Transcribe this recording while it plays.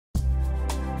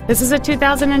This is a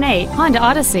 2008 Honda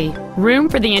Odyssey. Room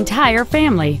for the entire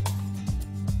family.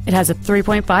 It has a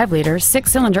 3.5-liter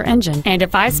six-cylinder engine and a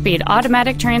 5-speed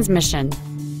automatic transmission.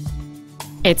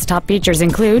 Its top features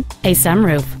include a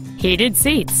sunroof, heated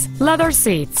seats, leather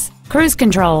seats, cruise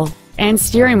control, and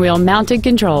steering wheel mounted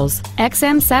controls,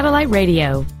 XM satellite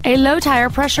radio, a low tire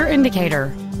pressure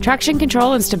indicator, traction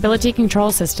control and stability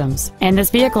control systems, and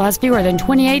this vehicle has fewer than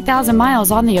 28,000 miles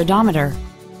on the odometer.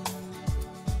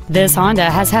 This Honda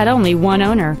has had only one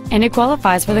owner, and it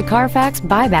qualifies for the Carfax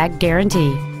buyback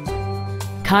guarantee.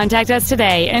 Contact us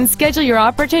today and schedule your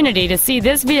opportunity to see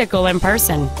this vehicle in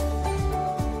person.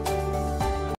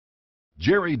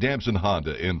 Jerry Damson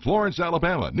Honda in Florence,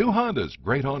 Alabama. New Hondas,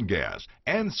 great on gas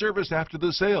and service after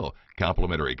the sale.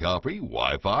 Complimentary coffee,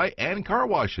 Wi-Fi, and car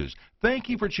washes. Thank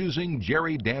you for choosing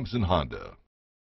Jerry Damson Honda.